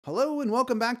Hello and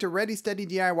welcome back to Ready Steady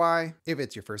DIY. If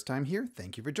it's your first time here,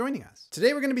 thank you for joining us.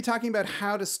 Today we're going to be talking about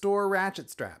how to store ratchet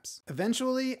straps.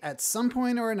 Eventually, at some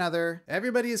point or another,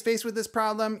 everybody is faced with this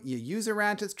problem. You use a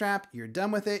ratchet strap, you're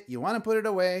done with it, you want to put it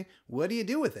away. What do you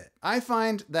do with it? I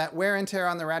find that wear and tear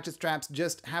on the ratchet straps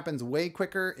just happens way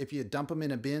quicker if you dump them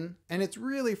in a bin. And it's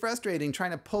really frustrating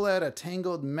trying to pull out a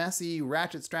tangled, messy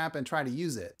ratchet strap and try to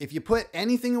use it. If you put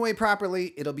anything away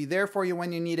properly, it'll be there for you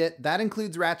when you need it. That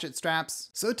includes ratchet straps.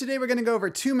 So today we're going to go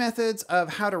over two methods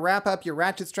of how to wrap up your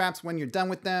ratchet straps when you're done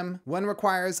with them. One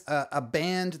requires a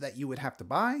band that you would have to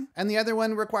buy, and the other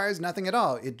one requires nothing at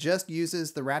all. It just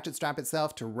uses the ratchet strap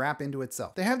itself to wrap into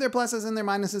itself. They have their pluses and their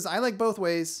minuses. I like both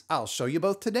ways. I'll show you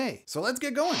both today. So let's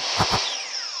get going.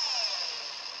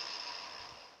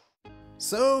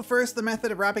 So first, the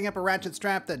method of wrapping up a ratchet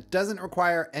strap that doesn't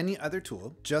require any other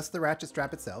tool, just the ratchet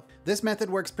strap itself. This method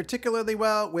works particularly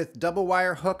well with double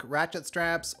wire hook ratchet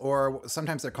straps, or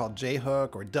sometimes they're called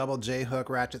J-hook or double J-hook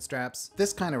ratchet straps,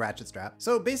 this kind of ratchet strap.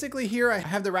 So basically here I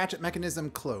have the ratchet mechanism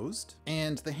closed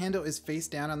and the handle is face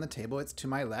down on the table. It's to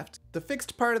my left. The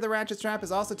fixed part of the ratchet strap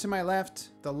is also to my left.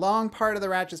 The long part of the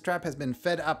ratchet strap has been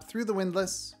fed up through the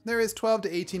windlass. There is 12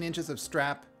 to 18 inches of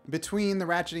strap between the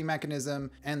ratcheting mechanism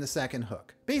and the second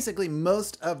hook. Basically,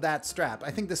 most of that strap,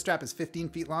 I think the strap is 15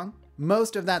 feet long,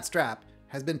 most of that strap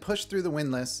has been pushed through the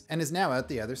windlass and is now out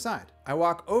the other side. I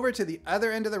walk over to the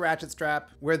other end of the ratchet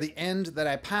strap where the end that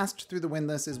I passed through the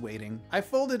windlass is waiting. I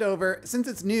fold it over. Since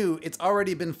it's new, it's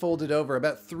already been folded over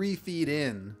about 3 feet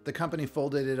in. The company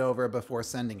folded it over before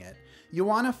sending it. You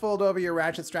want to fold over your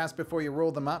ratchet straps before you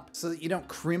roll them up so that you don't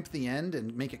crimp the end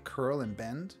and make it curl and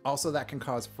bend. Also, that can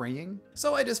cause fraying.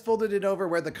 So I just folded it over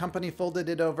where the company folded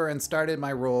it over and started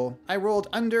my roll. I rolled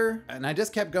under and I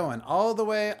just kept going all the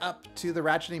way up to the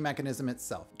ratcheting mechanism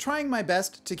itself, trying my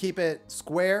best to keep it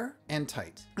square and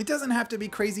tight. It doesn't have to be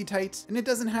crazy tight and it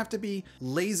doesn't have to be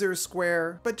laser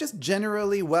square, but just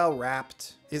generally well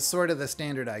wrapped is sort of the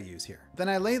standard I use here. Then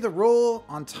I lay the roll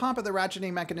on top of the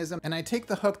ratcheting mechanism and I take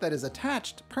the hook that is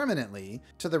attached permanently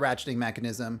to the ratcheting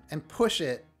mechanism and push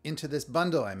it into this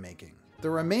bundle I'm making. The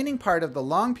remaining part of the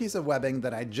long piece of webbing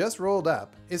that I just rolled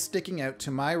up is sticking out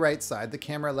to my right side, the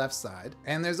camera left side,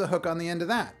 and there's a hook on the end of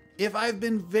that. If I've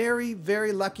been very,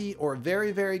 very lucky or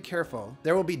very, very careful,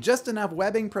 there will be just enough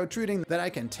webbing protruding that I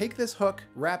can take this hook,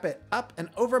 wrap it up and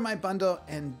over my bundle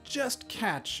and just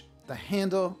catch the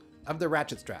handle of the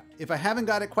ratchet strap. If I haven't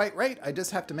got it quite right, I just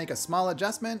have to make a small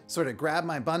adjustment, sort of grab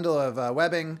my bundle of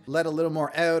webbing, let a little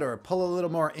more out or pull a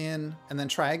little more in, and then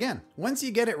try again. Once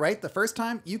you get it right the first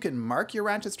time, you can mark your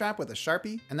ratchet strap with a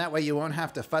Sharpie, and that way you won't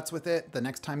have to futz with it the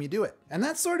next time you do it. And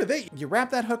that's sort of it. You wrap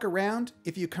that hook around.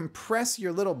 If you compress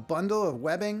your little bundle of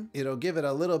webbing, it'll give it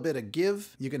a little bit of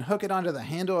give. You can hook it onto the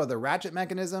handle of the ratchet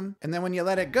mechanism, and then when you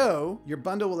let it go, your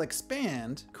bundle will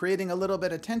expand, creating a little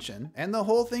bit of tension, and the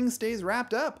whole thing stays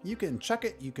wrapped up. You can chuck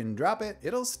it, you can drop it,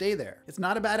 it'll stay there. It's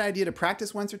not a bad idea to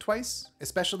practice once or twice,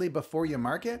 especially before you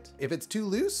mark it. If it's too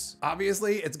loose,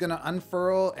 obviously it's gonna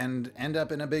unfurl and end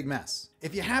up in a big mess.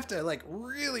 If you have to like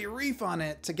really reef on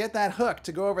it to get that hook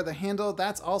to go over the handle,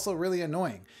 that's also really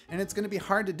annoying. And it's gonna be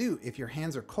hard to do if your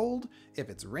hands are cold, if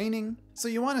it's raining. So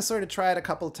you wanna sort of try it a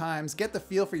couple times, get the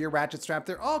feel for your ratchet strap.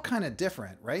 They're all kind of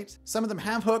different, right? Some of them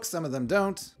have hooks, some of them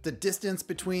don't. The distance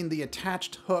between the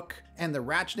attached hook and the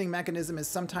ratcheting mechanism is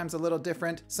sometimes a little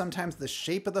different. Sometimes the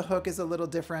shape of the hook is a little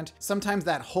different. Sometimes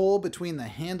that hole between the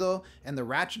handle and the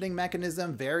ratcheting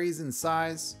mechanism varies in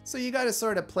size. So you gotta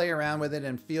sort of play around with it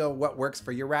and feel what works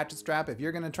for your ratchet strap if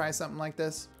you're gonna try something like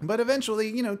this. But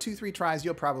eventually, 2-3 tries,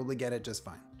 you'll probably get it just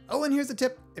fine. Oh, and here's a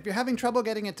tip. If you're having trouble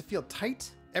getting it to feel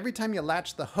tight, every time you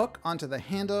latch the hook onto the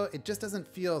handle, it just doesn't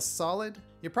feel solid.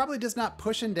 You're probably just not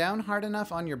pushing down hard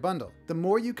enough on your bundle. The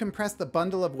more you compress the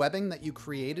bundle of webbing that you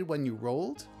created when you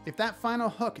rolled, if that final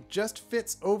hook just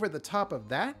fits over the top of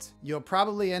that, you'll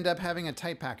probably end up having a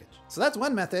tight package. So that's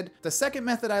one method. The second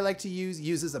method I like to use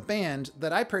uses a band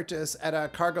that I purchase at a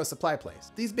cargo supply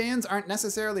place. These bands aren't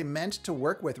necessarily meant to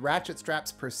work with ratchet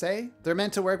straps per se. They're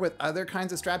meant to work with other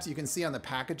kinds of straps. You can see on the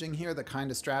packaging here, the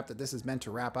kind of strap that this is meant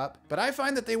to wrap up. But I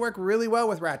find that they work really well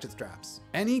with ratchet straps.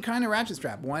 Any kind of ratchet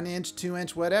strap, 1 inch, 2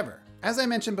 inch, whatever. As I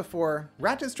mentioned before,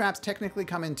 ratchet straps technically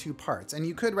come in 2 parts and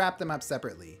you could wrap them up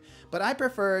separately, but I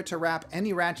prefer to wrap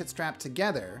any ratchet strap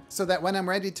together so that when I'm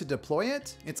ready to deploy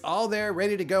it, it's all there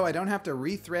ready to go. I don't have to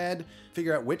rethread,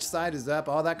 figure out which side is up,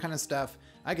 all that kind of stuff.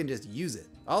 I can just use it.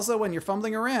 Also, when you're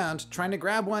fumbling around trying to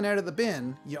grab one out of the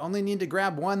bin, you only need to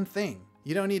grab one thing.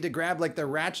 You don't need to grab like the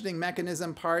ratcheting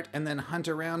mechanism part and then hunt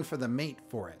around for the mate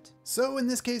for it. So in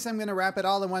this case, I'm gonna wrap it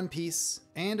all in one piece.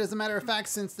 And as a matter of fact,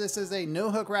 since this is a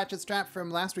no hook ratchet strap from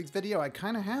last week's video, I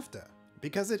kinda have to.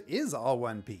 because it is all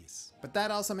one piece. But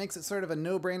that also makes it sort of a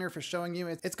no-brainer for showing you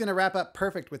it's gonna wrap up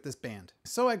perfect with this band.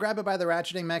 So I grab it by the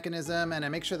ratcheting mechanism and I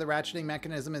make sure the ratcheting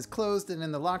mechanism is closed and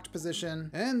in the locked position.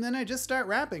 And then I just start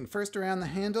wrapping, first around the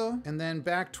handle and then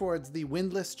back towards the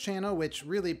windlass channel, which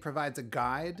really provides a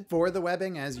guide for the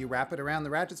webbing as you wrap it around the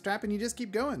ratchet strap, and you just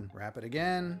keep going. Wrap it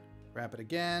again. Wrap it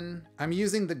again. I'm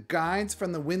using the guides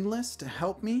from the windlass to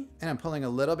help me, and I'm pulling a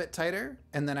little bit tighter,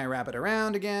 and then I wrap it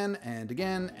around again and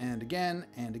again and again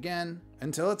and again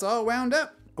until it's all wound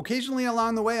up. Occasionally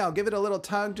along the way, I'll give it a little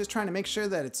tug, just trying to make sure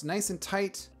that it's nice and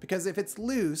tight, because if it's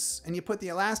loose and you put the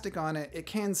elastic on it, it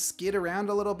can skid around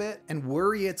a little bit and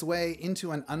worry its way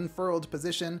into an unfurled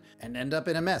position and end up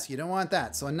in a mess. You don't want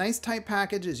that. So a nice tight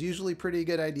package is usually a pretty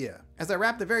good idea. As I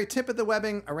wrap the very tip of the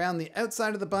webbing around the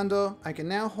outside of the bundle, I can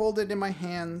now hold it in my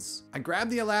hands. I grab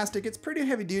the elastic. It's pretty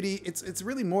heavy duty. It's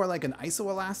really more like an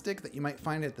iso-elastic that you might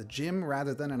find at the gym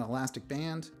rather than an elastic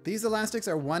band. These elastics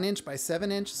are 1 inch by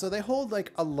 7 inch, so they hold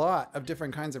like a lot of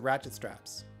different kinds of ratchet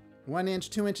straps. 1 inch,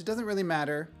 2 inch, it doesn't really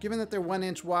matter. Given that they're 1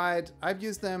 inch wide, I've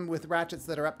used them with ratchets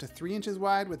that are up to 3 inches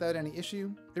wide without any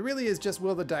issue. It really is just,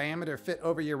 will the diameter fit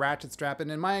over your ratchet strap?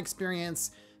 And in my experience,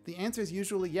 the answer is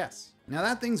usually yes. Now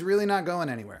that thing's really not going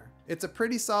anywhere. It's a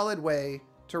pretty solid way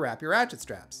to wrap your ratchet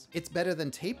straps. It's better than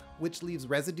tape, which leaves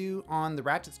residue on the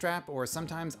ratchet strap or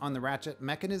sometimes on the ratchet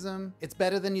mechanism. It's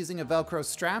better than using a Velcro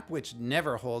strap, which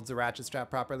never holds a ratchet strap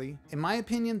properly. In my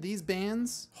opinion, these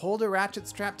bands hold a ratchet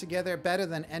strap together better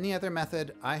than any other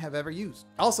method I have ever used.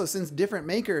 Also, since different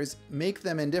makers make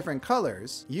them in different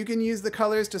colors, you can use the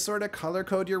colors to sort of color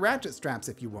code your ratchet straps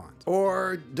if you want,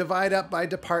 or divide up by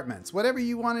departments, whatever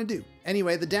you want to do.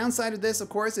 Anyway, the downside of this, of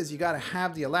course, is you gotta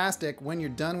have the elastic when you're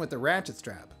done with the ratchet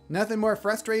strap. Nothing more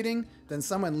frustrating than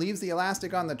someone leaves the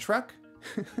elastic on the truck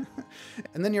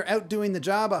and then you're out doing the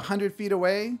job 100 feet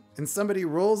away and somebody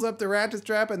rolls up the ratchet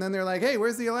strap and then they're like, hey,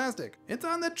 where's the elastic? It's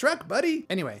on the truck, buddy.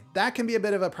 Anyway, that can be a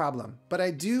bit of a problem, but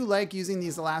I do like using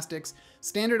these elastics.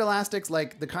 Standard elastics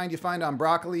like the kind you find on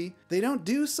broccoli, they don't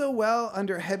do so well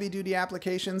under heavy duty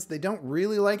applications. They don't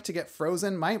really like to get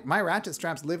frozen. My ratchet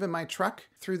straps live in my truck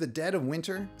through the dead of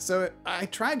winter. So I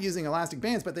tried using elastic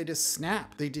bands, but they just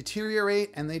snap. They deteriorate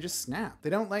and they just snap.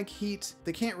 They don't like heat.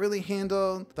 They can't really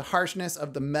handle the harshness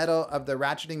of the metal of the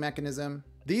ratcheting mechanism.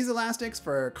 These elastics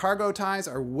for cargo ties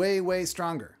are way, way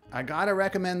stronger. I gotta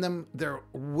recommend them. They're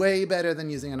way better than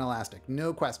using an elastic,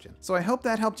 no question. So I hope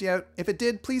that helped you out. If it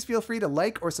did, please feel free to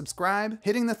like or subscribe.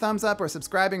 Hitting the thumbs up or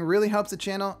subscribing really helps the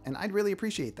channel, and I'd really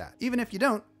appreciate that. Even if you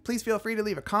don't, please feel free to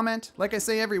leave a comment. Like I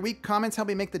say every week, comments help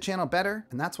me make the channel better,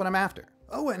 and that's what I'm after.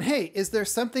 Oh, and hey, is there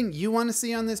something you want to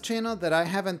see on this channel that I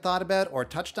haven't thought about or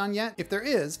touched on yet? If there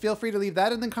is, feel free to leave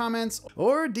that in the comments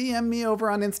or DM me over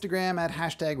on Instagram at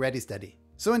 #readiysteadiy.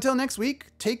 So until next week,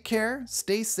 take care,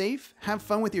 stay safe, have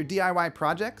fun with your DIY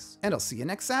projects, and I'll see you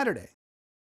next Saturday.